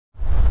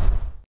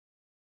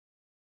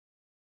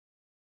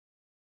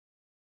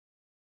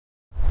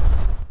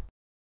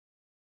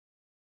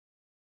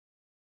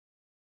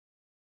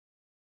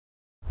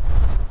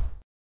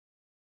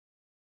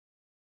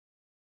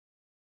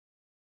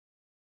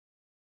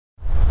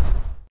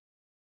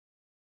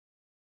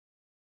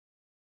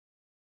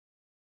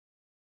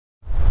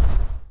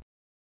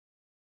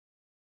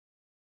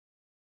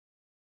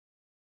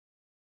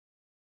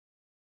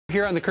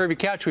Here on the Curvy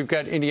Couch, we've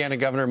got Indiana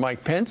Governor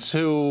Mike Pence,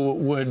 who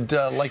would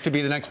like to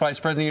be the next Vice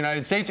President of the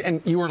United States.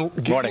 And you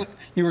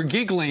were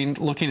giggling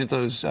looking at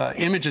those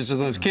images of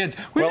those kids.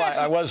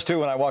 I was too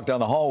when I walked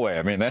down the hallway.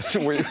 I mean, that's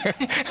weird.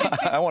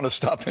 I want to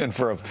stop in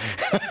for a.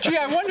 Gee,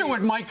 I wonder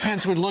what Mike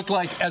Pence would look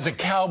like as a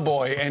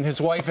cowboy and his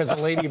wife as a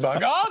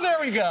ladybug. Oh, there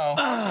we go.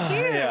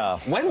 Cute. Yeah.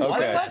 When was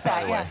that?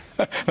 Yeah.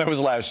 That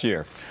was last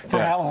year. For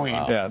Halloween.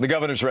 Wow. Yeah, the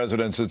governor's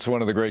residence. It's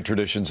one of the great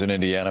traditions in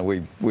Indiana.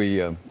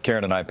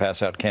 Karen and I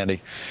pass out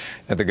candy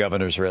at the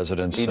governor's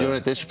residence. Are you doing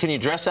it this year? Can you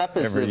dress up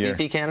as the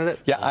VP candidate?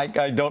 Yeah,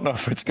 I don't know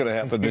if it's going to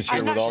happen this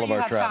year with all of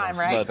our travels.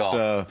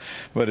 Right?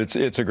 But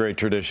it's a great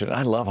tradition.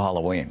 I love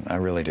Halloween. I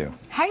really do.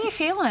 How are you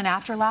feeling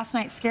after last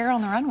night's scare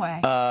on the runway?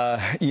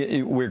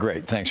 We're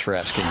great. Thanks for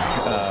asking.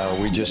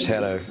 We just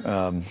had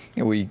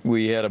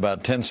we had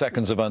about 10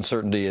 seconds of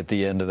uncertainty at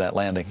the end of that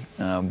landing,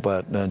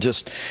 but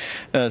just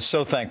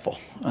so thankful.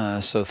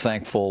 So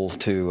thankful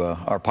to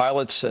our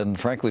pilots and,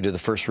 frankly, to the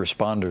first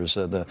responders.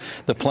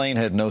 The plane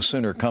had no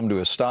sooner come to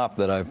a stop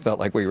that I felt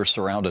like we were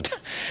surrounded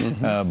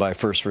by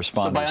first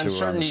responders. So by uncertainty,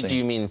 who were on the scene. Do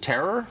you mean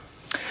terror?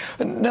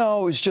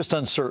 No, it was just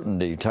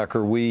uncertainty,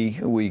 Tucker.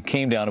 We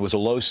came down. It was a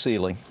low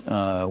ceiling.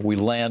 We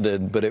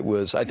landed, but it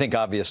was, I think,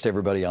 obvious to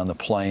everybody on the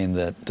plane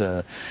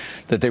that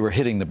they were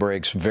hitting the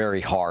brakes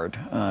very hard,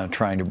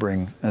 trying to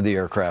bring the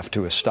aircraft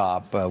to a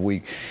stop.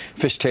 We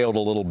fishtailed a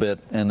little bit,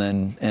 and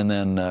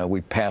then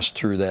we passed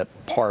through that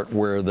part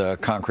where the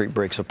concrete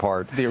breaks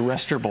apart. The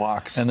arrestor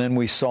blocks. And then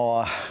we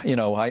saw,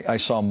 I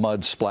saw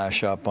mud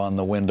splash up on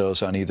the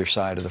windows on either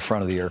side of the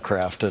front of the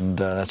aircraft, and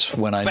that's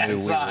when I knew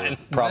we were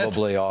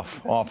probably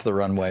off the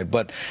runway.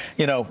 But,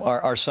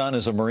 our son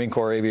is a Marine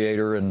Corps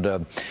aviator,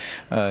 and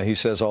he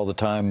says all the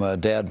time,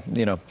 Dad,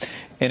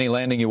 any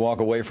landing you walk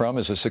away from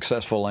is a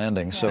successful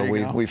landing. So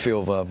we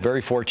feel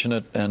very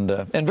fortunate and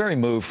very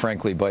moved,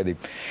 frankly, by the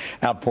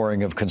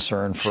outpouring of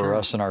concern for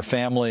us and our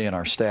family and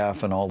our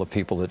staff and all the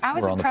people that were on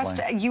the plane. I was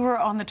impressed. You were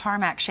on the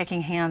tarmac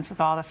shaking hands with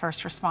all the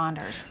first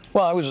responders.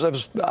 Well,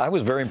 I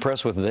was very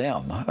impressed with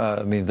them.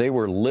 I mean, they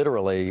were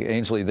literally,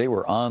 Ainsley, they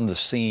were on the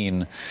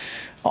scene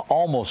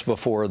almost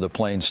before the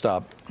plane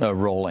stopped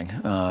rolling,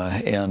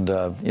 and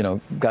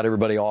got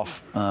everybody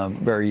off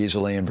very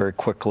easily and very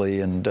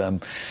quickly.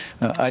 And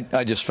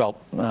I just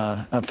felt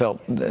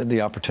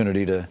the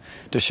opportunity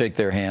to shake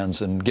their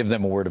hands and give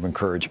them a word of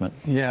encouragement.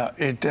 Yeah,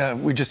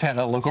 we just had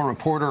a local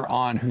reporter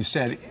on who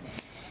said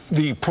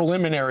the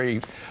preliminary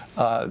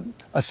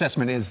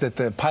assessment is that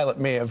the pilot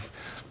may have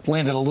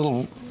landed a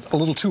little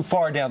too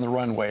far down the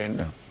runway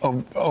and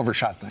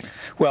overshot things.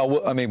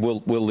 Well, I mean,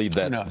 we'll leave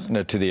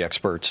that to the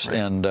experts. Right.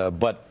 And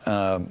but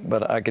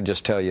I can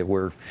just tell you,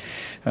 we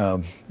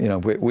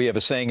have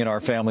a saying in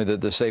our family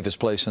that the safest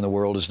place in the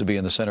world is to be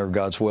in the center of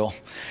God's will.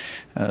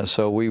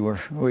 So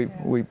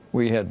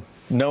we had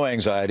no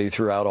anxiety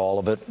throughout all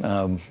of it.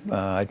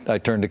 I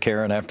turned to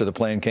Karen after the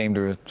plane came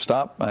to a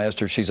stop. I asked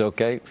her if she's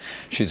okay.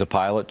 She's a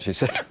pilot. She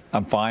said,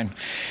 I'm fine.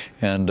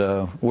 And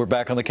we're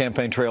back on the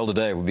campaign trail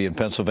today. We'll be in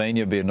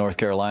Pennsylvania, be in North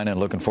Carolina, and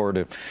looking forward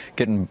to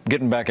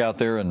getting back out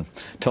there and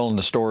telling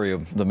the story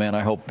of the man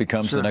I hope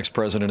becomes the next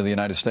president of the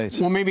United States.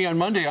 Well, maybe on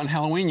Monday on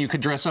Halloween you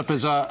could dress up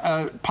as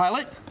a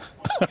pilot?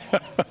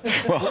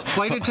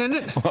 Flight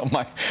attendant?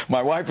 Well,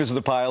 my wife is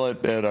the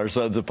pilot and our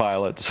son's a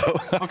pilot. So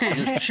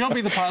okay, she'll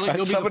be the pilot,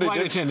 you'll be the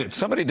flight attendant.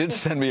 Somebody did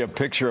send me a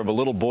picture of a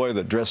little boy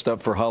that dressed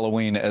up for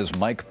Halloween as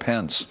Mike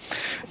Pence.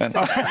 And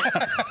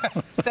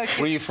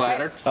were you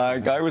flattered?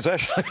 I was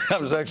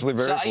actually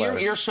very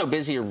flattered. You're so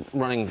busy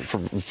running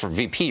for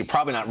VP, you're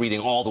probably not reading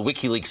all the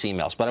WikiLeaks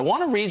emails. But I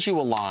want to read you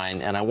a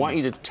line, and I want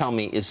you to tell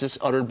me, is this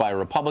uttered by a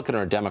Republican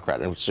or a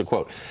Democrat? And it's a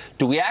quote.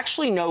 Do we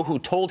actually know who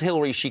told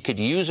Hillary she could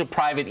use a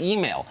private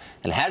email?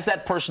 And has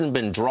that person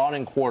been drawn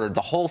and quartered?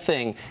 The whole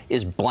thing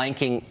is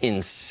blanking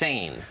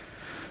insane.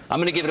 I'm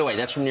going to give it away.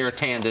 That's from Neera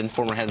Tanden,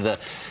 former head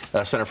of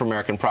the Center for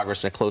American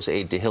Progress and a close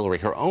aide to Hillary.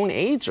 Her own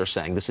aides are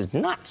saying this is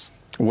nuts.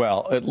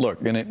 Well,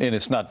 look, and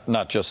it's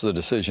not just the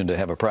decision to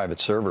have a private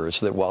server.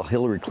 It's that while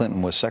Hillary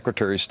Clinton was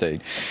Secretary of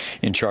State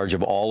in charge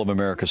of all of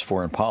America's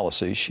foreign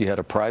policy, she had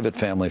a private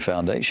family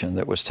foundation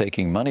that was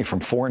taking money from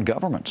foreign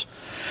governments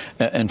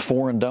and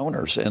foreign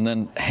donors, and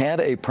then had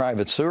a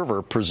private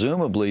server,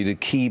 presumably to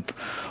keep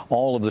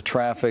all of the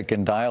traffic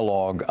and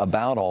dialogue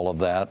about all of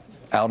that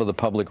out of the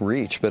public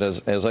reach. But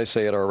as I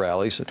say at our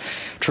rallies,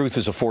 truth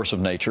is a force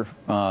of nature.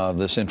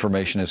 This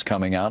information is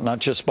coming out, not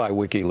just by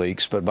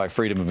WikiLeaks, but by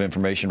freedom of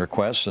information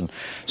requests and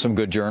some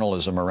good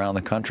journalism around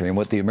the country. And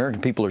what the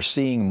American people are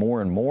seeing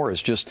more and more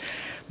is just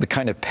the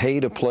kind of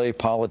pay-to-play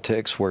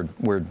politics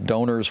where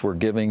donors were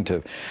giving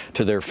to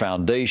their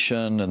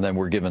foundation, and then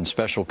were given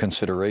special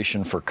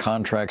consideration for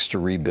contracts to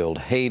rebuild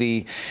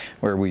Haiti,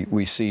 where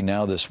we see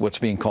now this what's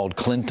being called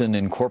Clinton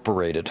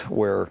Incorporated,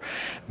 where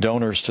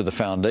donors to the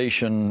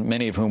foundation, many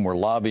many of whom were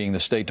lobbying the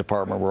State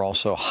Department, were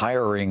also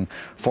hiring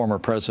former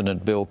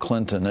President Bill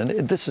Clinton.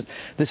 And this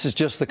is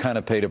just the kind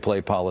of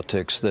pay-to-play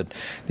politics that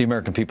the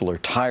American people are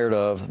tired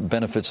of,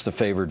 benefits the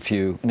favored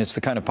few, and it's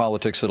the kind of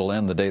politics that'll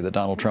end the day that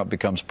Donald Trump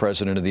becomes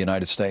president of the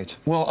United States.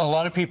 Well, a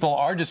lot of people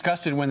are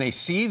disgusted when they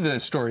see the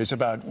stories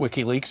about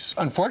WikiLeaks.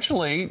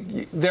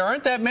 Unfortunately, there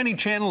aren't that many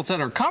channels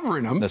that are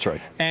covering them. That's right.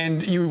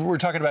 And you were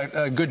talking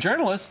about good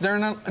journalists. There are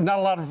not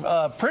a lot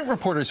of print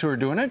reporters who are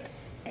doing it.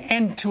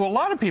 And to a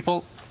lot of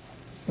people,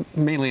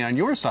 mainly on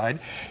your side,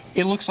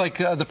 it looks like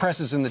the press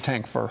is in the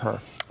tank for her.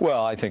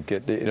 Well, I think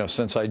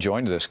since I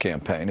joined this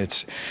campaign,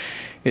 it's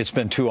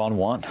been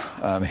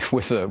 2-on-1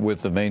 with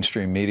the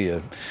mainstream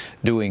media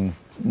doing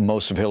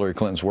most of Hillary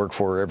Clinton's work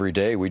for her every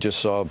day. We just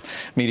saw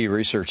Media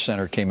Research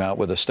Center came out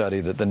with a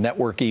study that the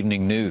network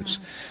evening news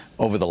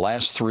over the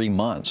last 3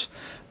 months,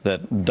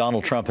 that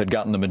Donald Trump had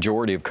gotten the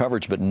majority of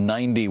coverage, but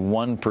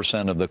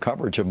 91% of the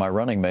coverage of my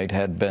running mate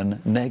had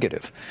been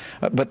negative.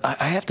 But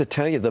I have to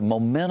tell you, the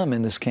momentum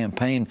in this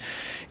campaign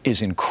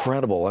is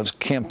incredible. I was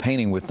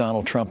campaigning with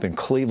Donald Trump in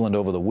Cleveland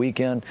over the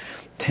weekend.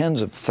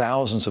 Tens of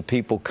thousands of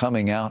people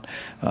coming out,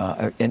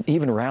 and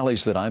even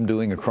rallies that I'm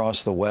doing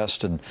across the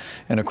West and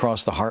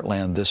across the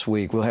heartland this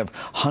week. We'll have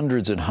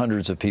hundreds and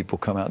hundreds of people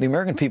come out. The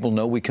American people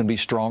know we can be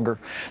stronger.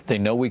 They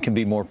know we can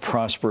be more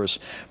prosperous,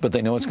 but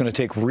they know it's going to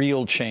take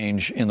real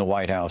change in the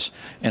White House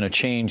and a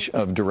change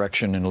of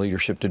direction and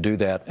leadership to do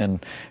that. And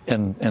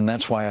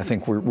that's why I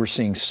think we're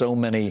seeing so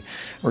many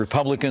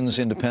Republicans,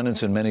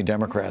 independents, and many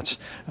Democrats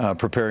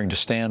preparing to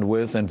stand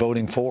with and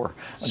voting for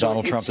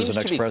Donald Trump as the next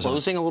president. It seems to be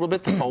closing a little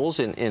bit the polls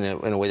in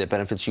a way that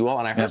benefits you all.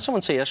 And I heard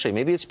someone say yesterday,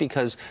 maybe it's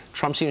because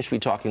Trump seems to be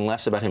talking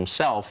less about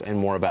himself and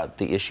more about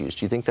the issues.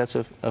 Do you think that's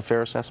a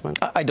fair assessment?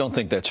 I don't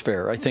think that's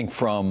fair. I think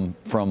from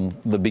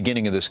the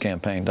beginning of this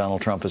campaign,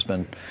 Donald Trump has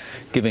been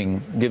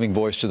giving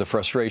voice to the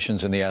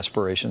frustrations and the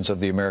aspirations of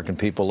the American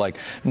people like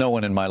no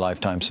one in my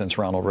lifetime since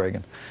Ronald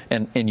Reagan.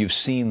 And you've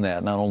seen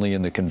that not only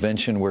in the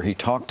convention where he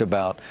talked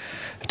about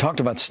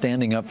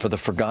standing up for the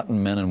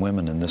forgotten men and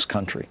women in this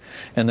country,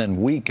 and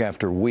then week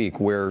after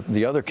week where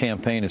the other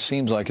campaign, it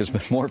seems like, has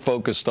been more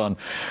focused on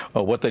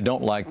what they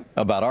don't like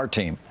about our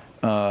team.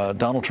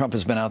 Donald Trump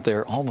has been out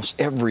there almost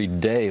every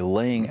day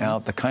laying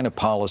out the kind of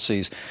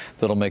policies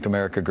that'll make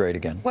America great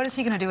again. What is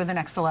he going to do in the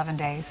next 11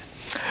 days?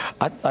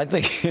 I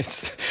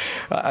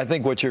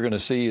think what you're going to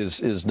see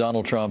is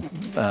Donald Trump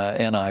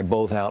and I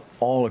both out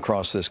all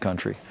across this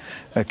country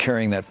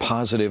carrying that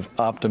positive,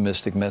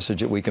 optimistic message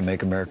that we can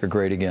make America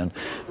great again,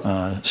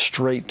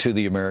 straight to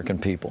the American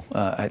people.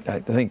 I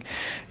think,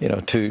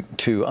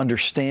 to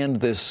understand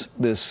this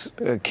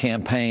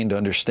campaign, to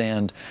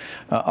understand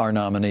our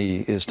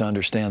nominee, is to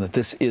understand that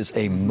this is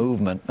a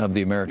movement of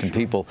the American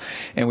people,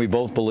 and we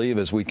both believe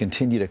as we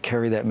continue to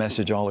carry that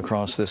message all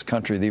across this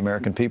country, the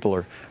American people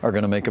are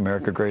going to make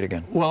America great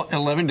again. Well,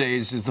 11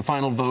 days is the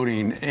final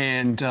voting,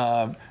 and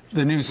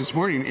the news this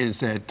morning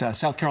is that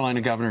South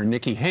Carolina Governor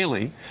Nikki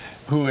Haley,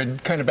 who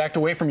had kind of backed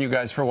away from you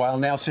guys for a while,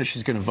 now says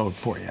she's going to vote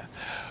for you.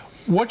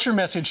 What's your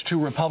message to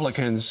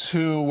Republicans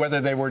who, whether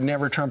they were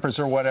never Trumpers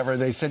or whatever,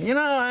 they said,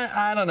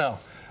 I don't know.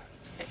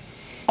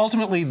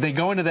 Ultimately, they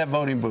go into that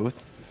voting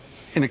booth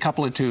in a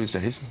couple of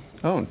Tuesdays.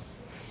 Oh,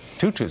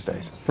 2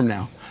 Tuesdays from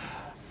now.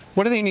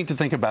 What do they need to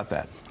think about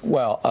that?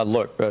 Well,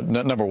 look,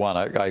 number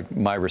one,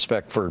 my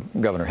respect for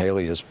Governor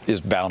Haley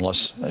is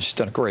boundless. She's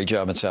done a great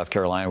job in South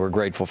Carolina. We're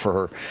grateful for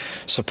her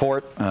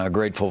support,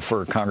 grateful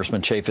for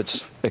Congressman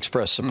Chaffetz's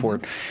expressed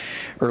support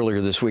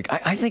earlier this week.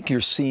 I think you're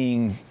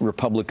seeing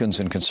Republicans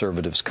and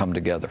conservatives come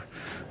together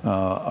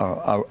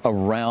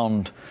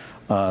around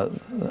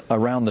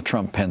the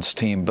Trump-Pence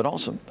team, but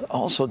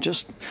also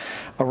just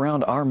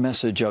around our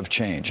message of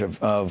change,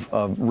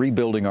 of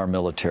rebuilding our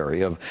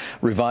military, of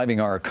reviving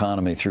our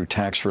economy through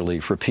tax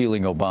relief,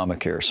 repealing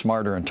Obamacare,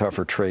 smarter and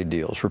tougher trade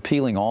deals,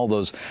 repealing all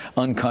those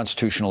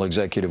unconstitutional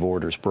executive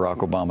orders Barack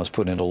Obama's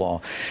put into law.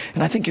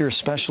 And I think you're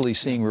especially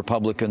seeing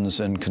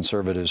Republicans and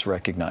conservatives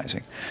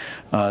recognizing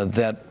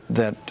that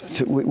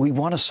we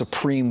want a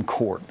Supreme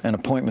Court and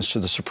appointments to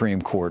the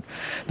Supreme Court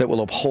that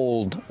will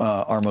uphold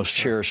our most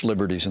cherished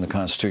liberties in the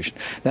Constitution.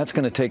 That's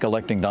going to take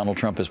electing Donald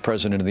Trump as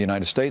president of the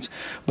United States,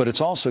 but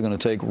it's also going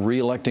to take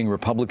re-electing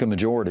Republican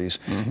majorities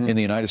in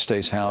the United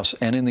States House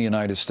and in the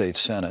United States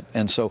Senate.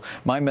 And so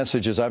my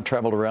message as I've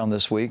traveled around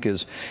this week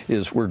is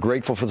we're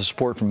grateful for the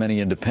support from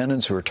many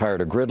independents who are tired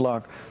of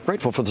gridlock,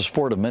 grateful for the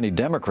support of many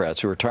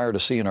Democrats who are tired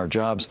of seeing our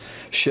jobs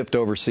shipped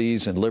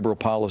overseas and liberal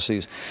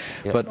policies,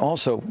 but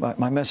also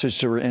my message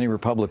to any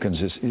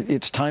Republicans is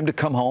it's time to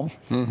come home.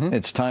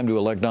 It's time to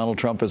elect Donald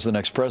Trump as the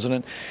next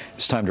president.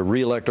 It's time to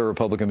re-elect our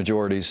Republican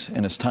majorities,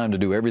 and it's time to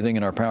do everything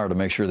in our power to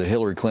make sure that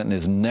Hillary Clinton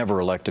is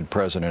never elected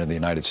president of the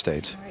United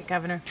States. All right,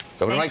 Governor.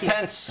 Governor Mike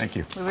Pence. Thank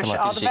you. We wish you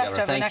all the best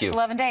over the next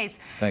 11 days.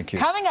 Thank you.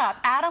 Coming up,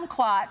 Adam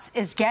Klotz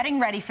is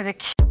getting ready for the